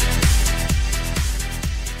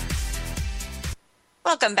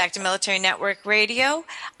 Welcome back to Military Network Radio.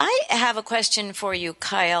 I have a question for you,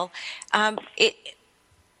 Kyle.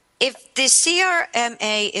 If the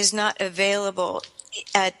CRMA is not available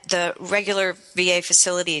at the regular VA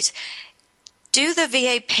facilities, do the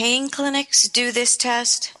VA pain clinics do this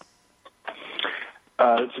test?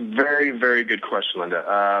 It's a very, very good question,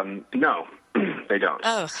 Linda. No, they don't.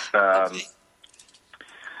 Oh, okay.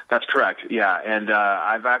 That's correct. Yeah, and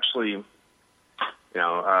I've actually,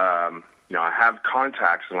 I have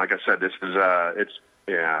contacts, and like I said, this is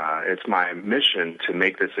it's my mission to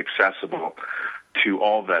make this accessible to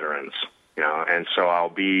all veterans. And so I'll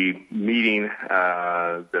be meeting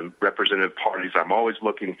the representative parties. I'm always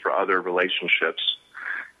looking for other relationships,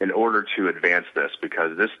 in order to advance this,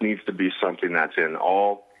 because this needs to be something that's in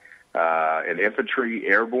all in infantry,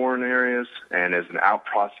 airborne areas, and as an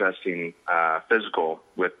out-processing physical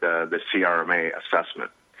with the CRMA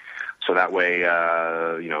assessment. So that way,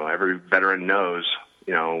 every veteran knows,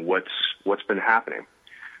 what's been happening.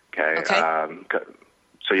 Okay.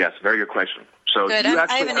 So yes, very good question. So good.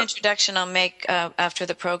 I have an introduction I'll make after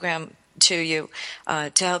the program to you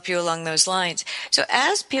to help you along those lines. So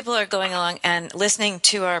as people are going along and listening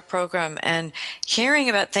to our program and hearing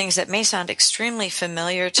about things that may sound extremely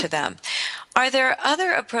familiar to them, are there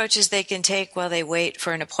other approaches they can take while they wait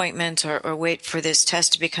for an appointment or wait for this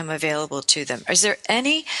test to become available to them? Is there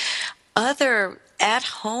any other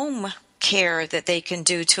at-home care that they can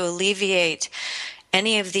do to alleviate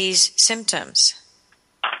any of these symptoms?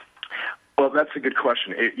 Well, that's a good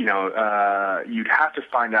question. You'd have to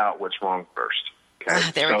find out what's wrong first.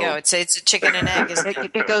 Okay? There we go. It's a chicken and egg.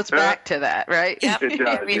 It goes back to that, right? Yep. It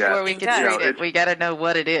does, Before we can treat it, we got to know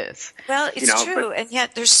what it is. Well, it's true, and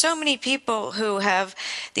yet there's so many people who have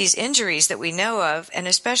these injuries that we know of, and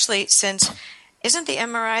especially since, isn't the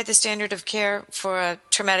MRI the standard of care for a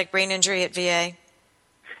traumatic brain injury at VA?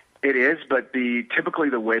 It is, but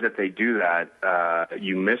typically the way that they do that,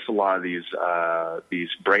 you miss a lot of these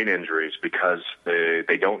brain injuries because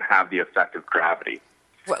they don't have the effect of gravity.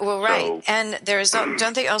 Well, right, and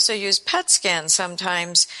don't they also use PET scans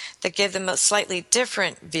sometimes that give them a slightly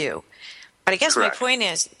different view? But I guess Correct. My point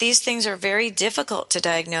is these things are very difficult to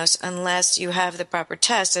diagnose unless you have the proper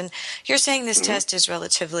test. And you're saying this test is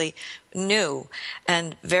relatively new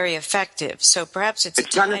and very effective, so perhaps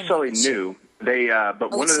it's not necessarily new.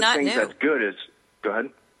 But one of the things that's good is, go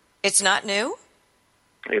ahead. It's not new?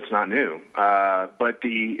 It's not new, but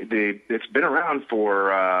it's been around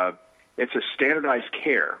for. It's a standardized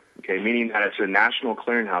care, okay, meaning that it's a national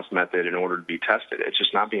clearinghouse method in order to be tested. It's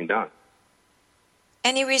just not being done.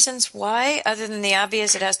 Any reasons why, other than the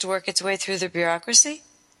obvious, it has to work its way through the bureaucracy?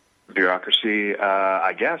 Bureaucracy,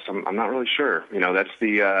 I guess. I'm not really sure. That's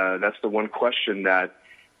the one question that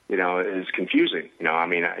is confusing.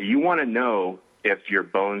 You want to know if your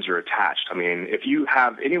bones are attached. If you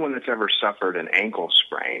have anyone that's ever suffered an ankle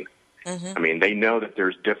sprain, they know that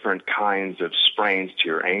there's different kinds of sprains to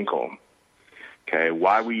your ankle. Okay,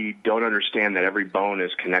 why we don't understand that every bone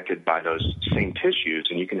is connected by those same tissues,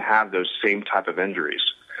 and you can have those same type of injuries.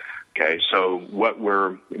 Okay, so what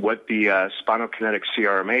the spinal kinetic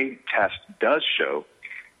CRMA test does show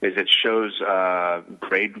is it shows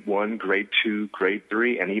grade 1, grade 2, grade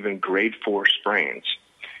 3, and even grade 4 sprains.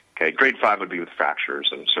 Okay, grade 5 would be with fractures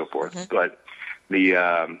and so forth. But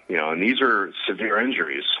and these are severe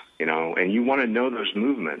injuries, and you want to know those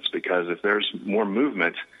movements, because if there's more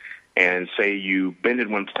movement and say you bend in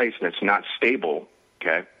one place and it's not stable,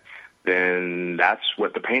 okay, then that's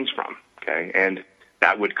what the pain's from, okay, and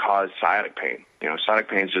that would cause sciatic pain. Sciatic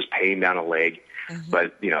pain is just pain down a leg,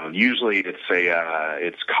 but usually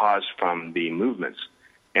it's caused from the movements,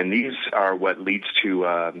 and these are what leads to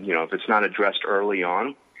if it's not addressed early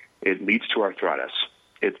on, it leads to arthritis.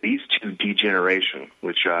 It leads to degeneration,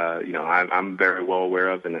 which I'm very well aware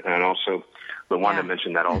of, and also Lawanda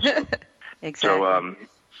mentioned that also. Exactly.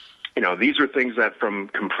 So these are things that from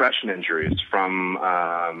compression injuries, from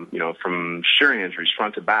shearing injuries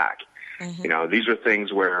front to back. These are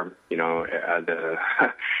things where you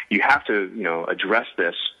have to address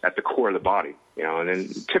this at the core of the body. And then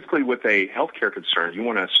typically with a healthcare concern, you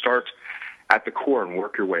want to start at the core and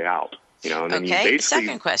work your way out. And then okay.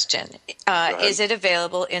 Second question: is it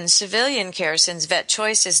available in civilian care, since vet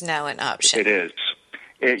choice is now an option? It is.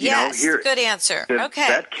 Yes, good answer. Okay.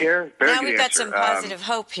 Vet care, very now good we've got answer. some positive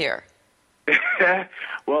hope here.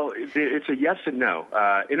 Well, it's a yes and no.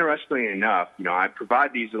 Interestingly enough, I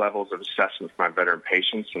provide these levels of assessment for my veteran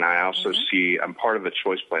patients, and I also I'm part of the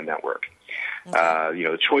Choice Plan Network.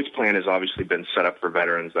 The Choice Plan has obviously been set up for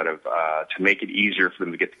veterans that have to make it easier for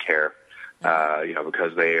them to get the care,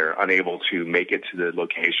 because they are unable to make it to the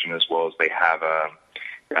location, as well as they have,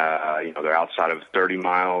 they're outside of 30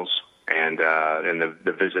 miles, and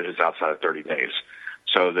the visit is outside of 30 days.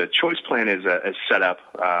 So the Choice Plan is set up,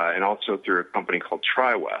 and also through a company called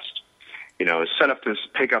TriWest, is set up to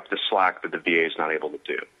pick up the slack that the VA is not able to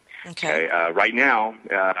do. Okay. Right now,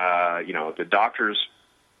 the doctors,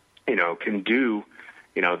 can do,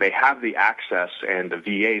 they have the access, and the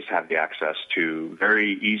VAs have the access to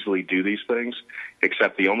very easily do these things,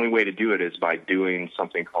 except the only way to do it is by doing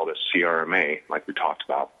something called a CRMA, like we talked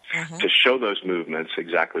about, to show those movements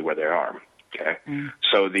exactly where they are. Okay.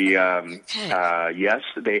 So yes,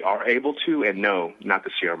 they are able to, and no, not the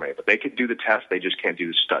CRMA, but they can do the test. They just can't do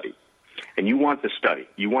the study. And you want the study.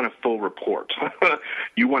 You want a full report.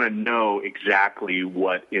 You want to know exactly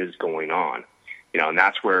what is going on. And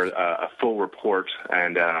that's where a full report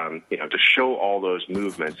and, to show all those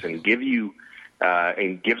movements and give you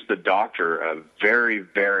and gives the doctor a very,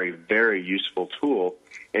 very, very useful tool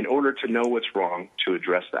in order to know what's wrong to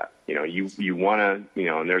address that. You want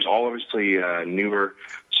to, and there's obviously newer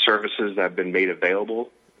services that have been made available,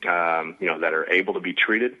 that are able to be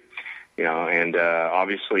treated, and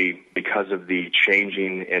obviously because of the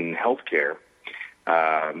changing in healthcare,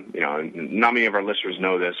 not many of our listeners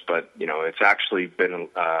know this, but, it's actually been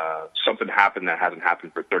something happened that hasn't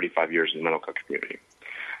happened for 35 years in the medical community.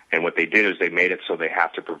 And what they did is they made it so they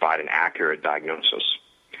have to provide an accurate diagnosis.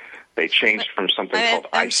 They changed from something called ICD-9.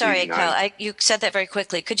 I'm sorry, Cal. You said that very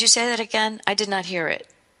quickly. Could you say that again? I did not hear it.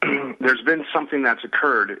 There's been something that's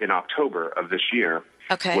occurred in October of this year,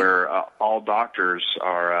 where all doctors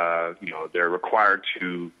are, they're required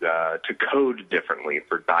to code differently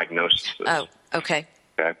for diagnosis. Oh, okay.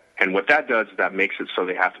 And what that does is that makes it so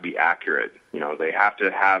they have to be accurate. They have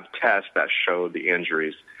to have tests that show the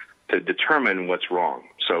injuries to determine what's wrong.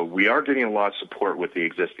 So we are getting a lot of support with the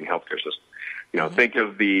existing healthcare system. Think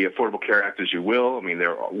of the Affordable Care Act as you will. I mean,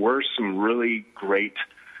 there were some really great,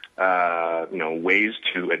 ways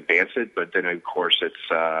to advance it, but then of course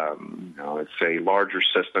it's a larger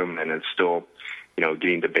system and it's still,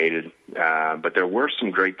 getting debated. But there were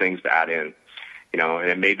some great things to add in, and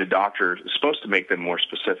it made the doctor supposed to make them more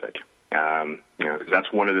specific. 'Cause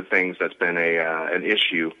that's one of the things that's been an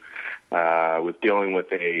issue with dealing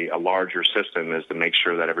with a larger system, is to make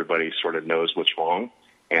sure that everybody sort of knows what's wrong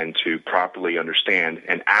and to properly understand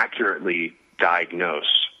and accurately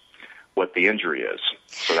diagnose what the injury is,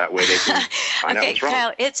 so that way they can find out what's wrong.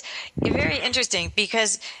 Kyle, it's very interesting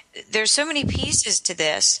because there's so many pieces to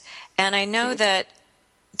this, and I know that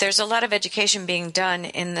there's a lot of education being done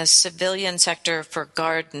in the civilian sector for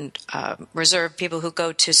Guard and Reserve people who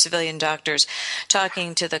go to civilian doctors,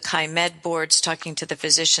 talking to the CIMED boards, talking to the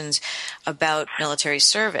physicians about military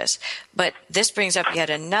service. But this brings up yet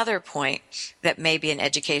another point that may be an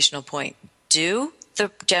educational point. Do the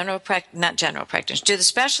do the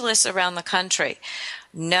specialists around the country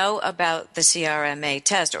know about the CRMA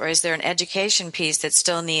test, or is there an education piece that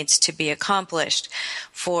still needs to be accomplished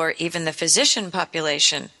for even the physician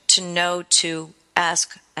population to know to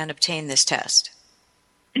ask and obtain this test?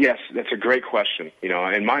 Yes, that's a great question.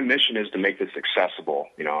 And my mission is to make this accessible.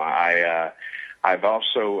 I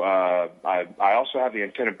also have the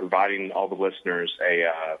intent of providing all the listeners a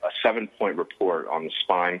 7-point report on the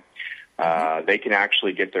spine. They can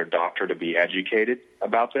actually get their doctor to be educated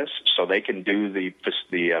about this, so they can do the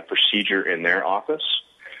procedure in their office.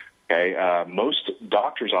 Most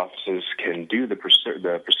doctors' offices can do the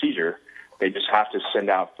procedure. They just have to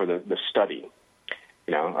send out for the study,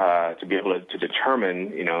 to be able to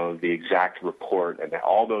determine, the exact report and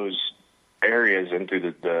all those areas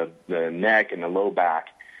into the neck and the low back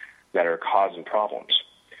that are causing problems.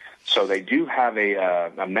 So they do have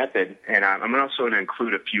a method, and I'm also going to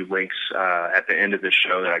include a few links at the end of the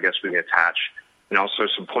show that I guess we can attach, and also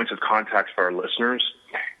some points of contact for our listeners,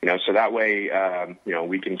 so that way,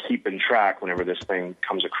 we can keep in track whenever this thing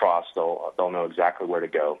comes across. They'll know exactly where to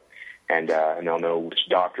go, and they'll know which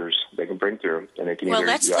doctors they can bring through, and they can. Well,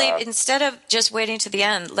 let's leave instead of just waiting to the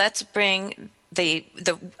end. Let's bring the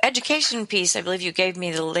education piece. I believe you gave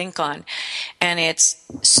me the link on, and it's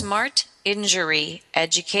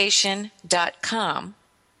smartinjuryeducation.com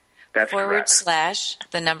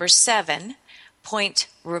 /7-point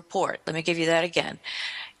report. Let me give you that again.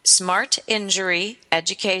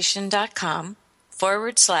 smartinjuryeducation.com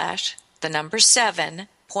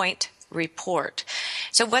 /7-point report.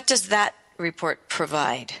 So what does that report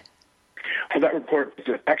provide? Well, that report is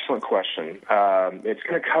an excellent question. It's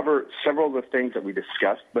going to cover several of the things that we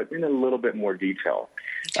discussed, but in a little bit more detail.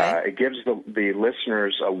 Okay. It gives the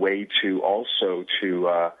listeners a way to also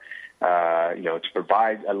to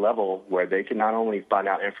provide a level where they can not only find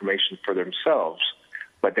out information for themselves,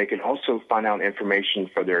 but they can also find out information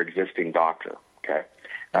for their existing doctor. Okay.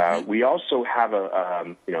 We also have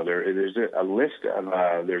there's a list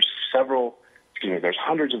of there's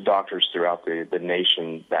hundreds of doctors throughout the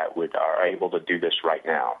nation that are able to do this right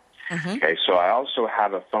now. Okay, so I also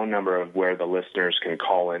have a phone number of where the listeners can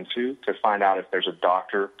call into to find out if there's a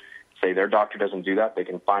doctor. Say their doctor doesn't do that, they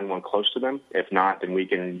can find one close to them. If not, then we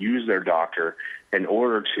can use their doctor in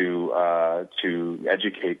order to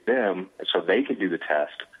educate them so they can do the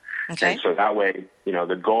test. Okay. And so that way,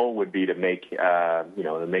 the goal would be to make as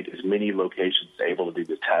many locations able to do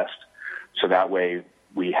the test. So that way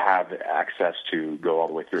we have access to go all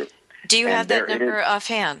the way through. Do you have that number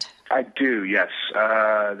offhand? I do, yes.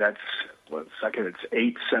 That's 1 second. It's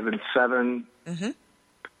 877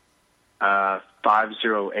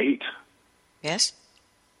 508 Yes.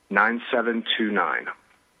 9729.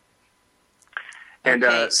 And,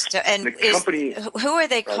 okay. the company, who are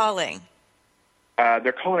they calling?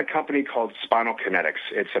 They're calling a company called Spinal Kinetics.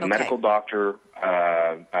 It's a medical doctor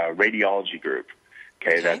radiology group.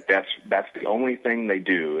 Okay, that's the only thing they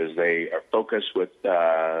do is they are focused with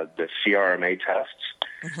the CRMA tests.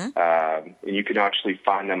 And you can actually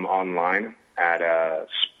find them online at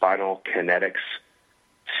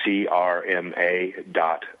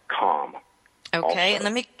spinalkineticscrma.com. Okay, also. And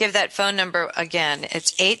let me give that phone number again.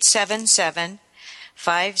 It's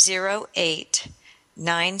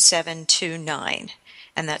 877-508-9729.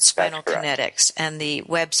 And that's Spinal Kinetics. And the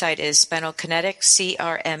website is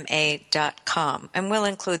spinalkineticscrma.com. And we'll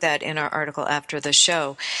include that in our article after the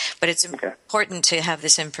show. But it's important to have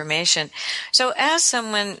this information. So as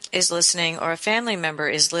someone is listening or a family member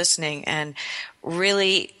is listening and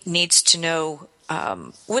really needs to know,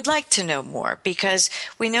 would like to know more, because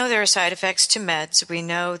we know there are side effects to meds. We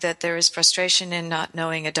know that there is frustration in not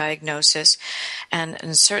knowing a diagnosis.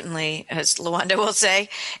 And certainly, as Lawanda will say,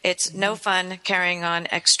 it's no fun carrying on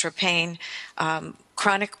extra pain.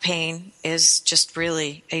 Chronic pain is just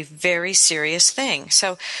really a very serious thing.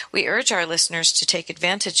 So we urge our listeners to take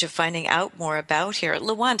advantage of finding out more about here.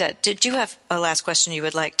 Lawanda, did you have a last question you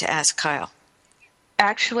would like to ask Kyle?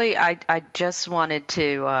 Actually, I just wanted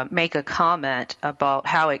to make a comment about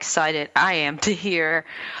how excited I am to hear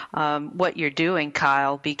what you're doing,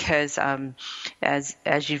 Kyle, because as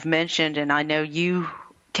you've mentioned, and I know you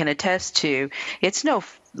can attest to, it's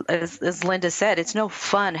as Linda said, it's no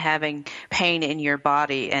fun having pain in your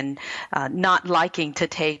body and not liking to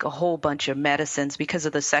take a whole bunch of medicines because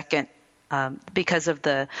of the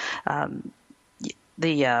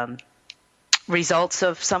results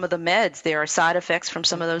of some of the meds. There are side effects from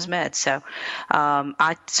some of those meds. So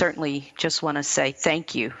I certainly just want to say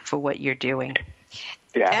thank you for what you're doing.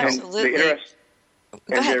 Yeah, absolutely. And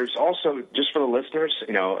there's also, just for the listeners,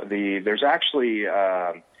 there's actually,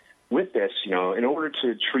 with this, in order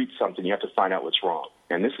to treat something, you have to find out what's wrong.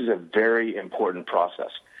 And this is a very important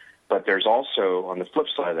process. But there's also, on the flip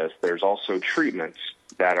side of this, there's also treatments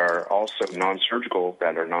that are also non-surgical,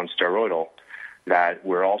 that are non-steroidal, that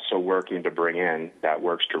we're also working to bring in that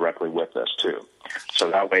works directly with this too. So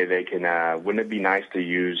that way they can, wouldn't it be nice to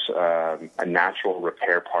use a natural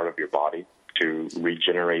repair part of your body to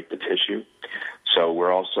regenerate the tissue? So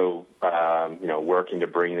we're also, working to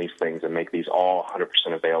bring these things and make these all 100%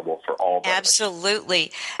 available for all veterans.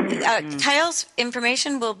 Absolutely. Kyle's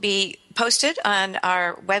information will be posted on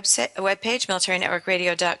our webpage,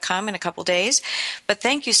 militarynetworkradio.com, in a couple days. But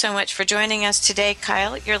thank you so much for joining us today,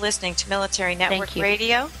 Kyle. You're listening to Military Network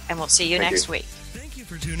Radio, and we'll see you next week. Thank you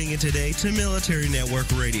for tuning in today to Military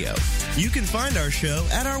Network Radio. You can find our show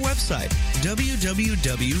at our website,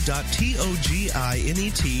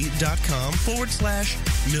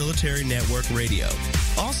 www.toginet.com/Military Network Radio.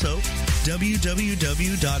 Also,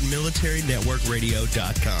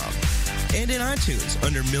 www.militarynetworkradio.com. And in iTunes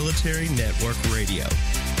under Military Network Radio.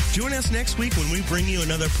 Join us next week when we bring you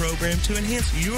another program to enhance your